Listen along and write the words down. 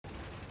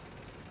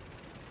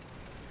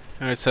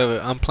Alright, so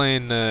I'm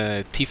playing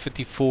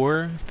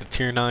T-54, the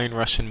Tier 9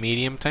 Russian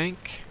medium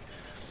tank.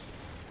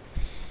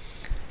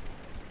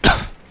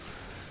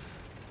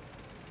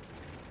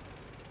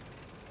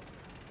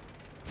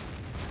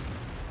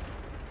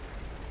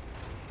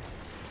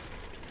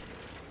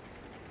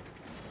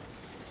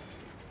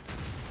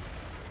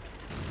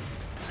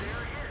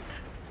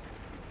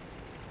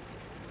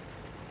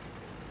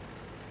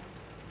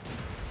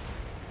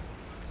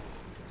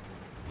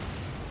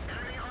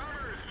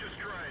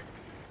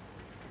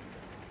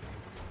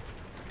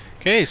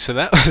 Okay, so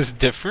that was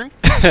different.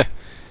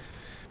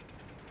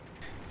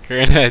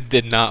 Granted, I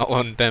did not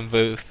want them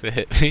both to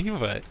hit me,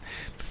 but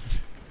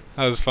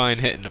I was fine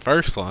hitting the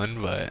first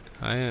one, but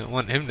I didn't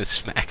want him to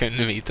smack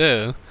into me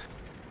too.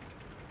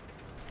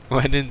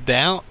 When in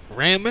doubt,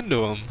 ram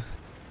into him.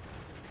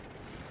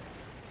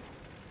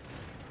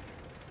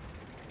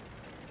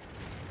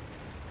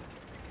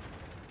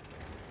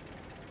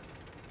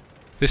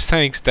 This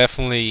tank's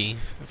definitely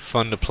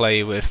fun to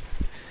play with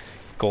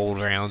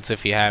gold rounds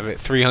if you have it.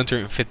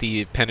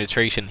 350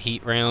 penetration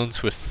heat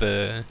rounds with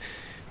the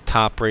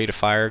top rate of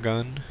fire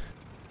gun.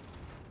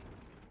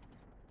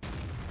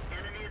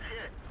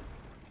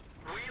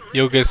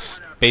 You'll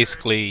just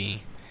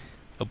basically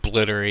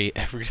obliterate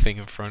everything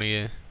in front of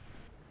you.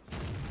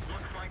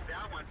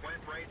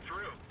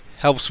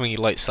 Helps when you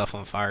light stuff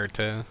on fire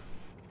too.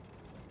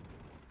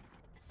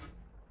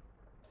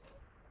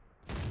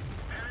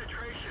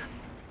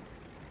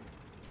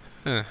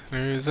 Huh,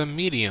 there's a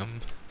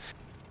medium.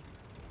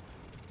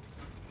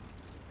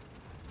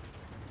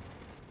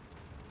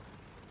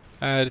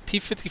 The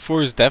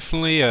T-54 is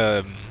definitely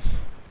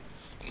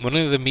one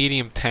of the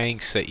medium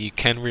tanks that you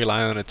can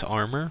rely on its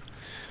armor.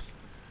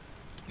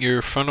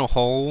 Your frontal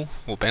hull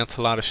will bounce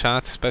a lot of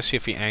shots, especially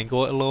if you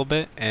angle it a little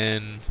bit,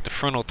 and the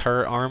frontal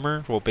turret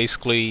armor will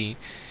basically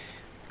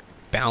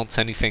bounce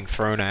anything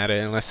thrown at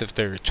it, unless if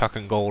they're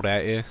chucking gold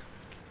at you.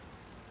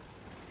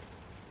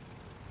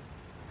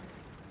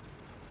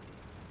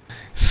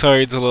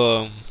 Sorry, it's a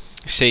little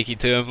shaky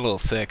too. I'm a little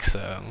sick,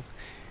 so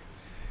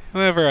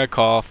whenever I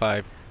cough,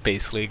 I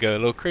basically go a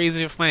little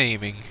crazy with my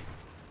aiming.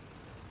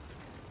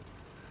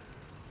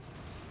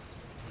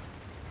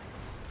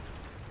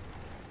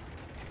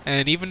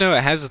 And even though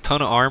it has a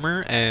ton of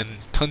armor and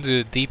tons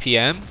of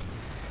DPM,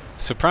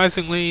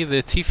 surprisingly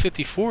the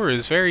T-54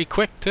 is very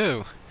quick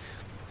too.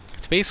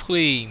 It's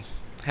basically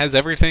has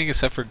everything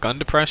except for gun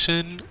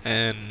depression,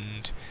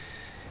 and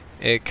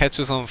it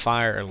catches on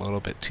fire a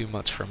little bit too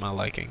much for my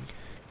liking.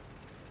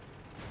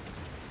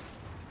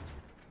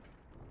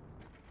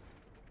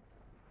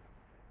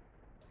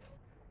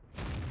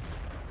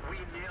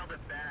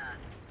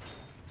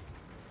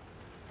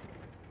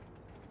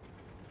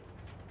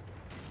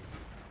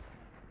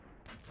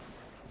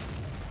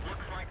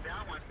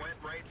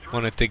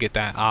 Wanted to get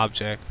that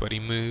object, but he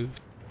moved.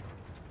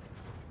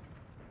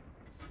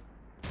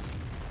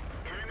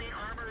 Enemy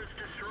armor is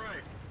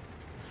destroyed.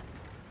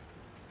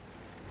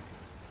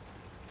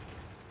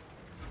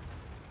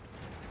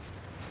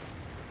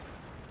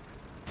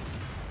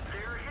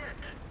 They're hit.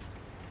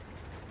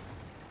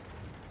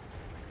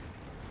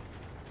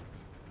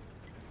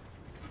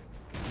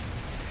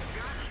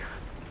 Gotcha.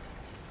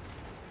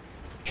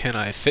 Can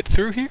I fit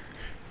through here?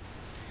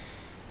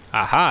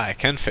 Aha, I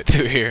can fit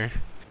through here.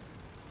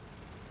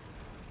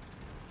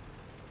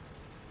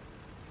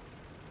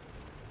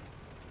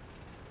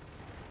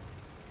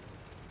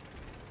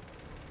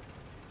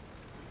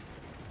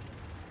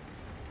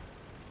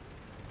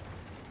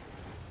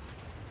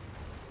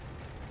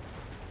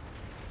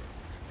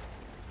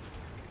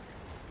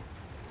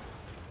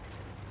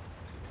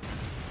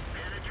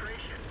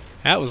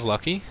 That was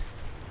lucky.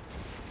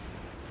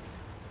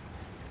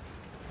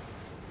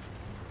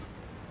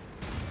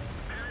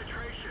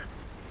 Penetration.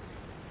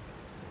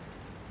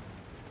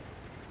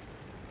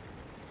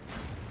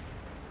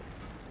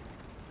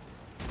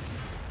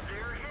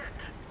 They're hit.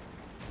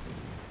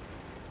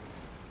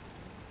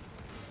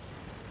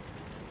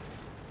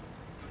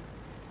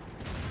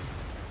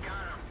 Got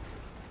him.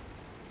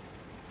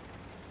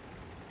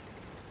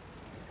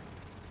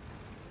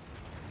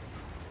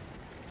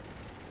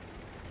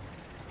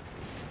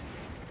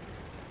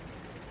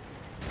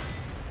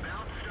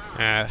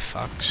 Ah,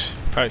 fuck.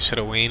 Probably should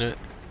have winged it.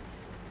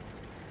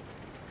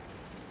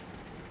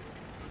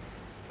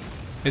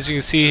 As you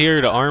can see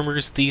here, the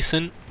armor's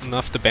decent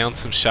enough to bounce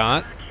some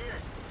shot.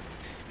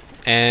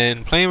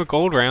 And playing with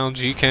gold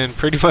rounds, you can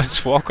pretty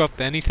much walk up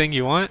to anything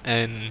you want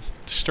and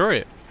destroy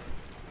it.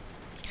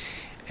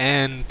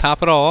 And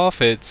top it all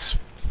off, it's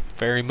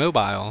very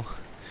mobile.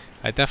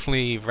 I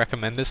definitely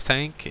recommend this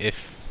tank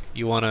if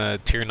you want a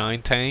tier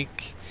 9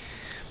 tank.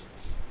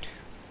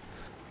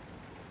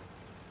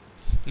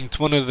 It's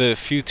one of the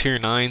few tier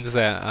 9s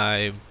that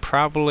I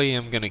probably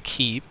am going to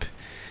keep,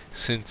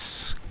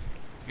 since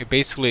it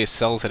basically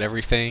excels at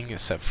everything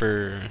except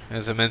for,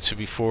 as I mentioned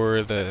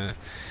before, the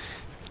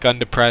gun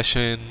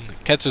depression.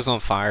 Catches on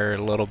fire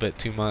a little bit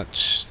too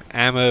much.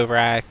 Ammo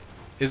rack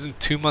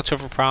isn't too much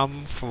of a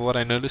problem from what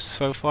I noticed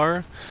so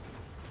far.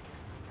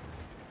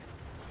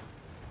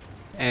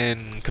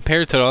 And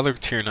compared to the other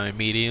tier 9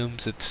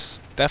 mediums,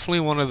 it's definitely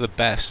one of the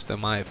best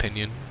in my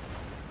opinion.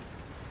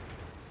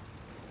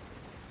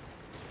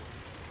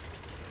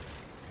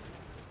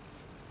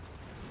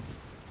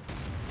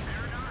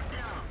 They're knocked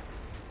out.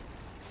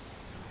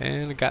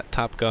 And I got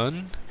Top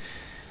Gun.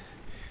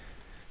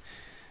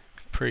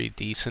 Pretty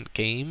decent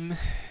game.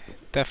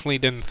 Definitely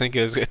didn't think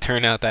it was going to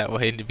turn out that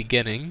way in the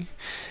beginning.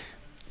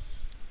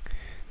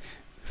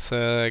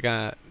 So I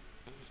got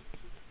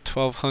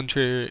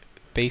 1200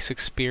 base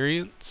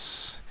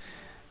experience.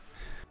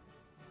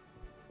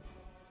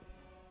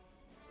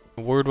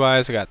 Award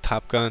wise, I got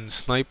Top Gun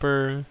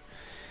Sniper.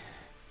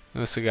 I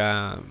also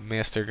got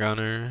Master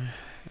Gunner.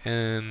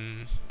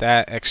 And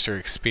that extra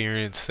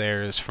experience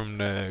there is from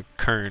the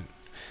current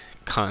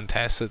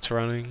contest that's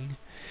running.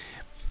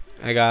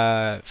 I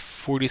got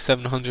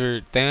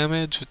 4700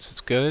 damage, which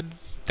is good.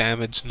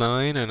 Damage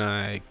 9, and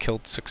I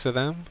killed 6 of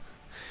them.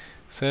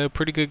 So,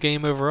 pretty good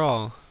game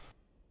overall.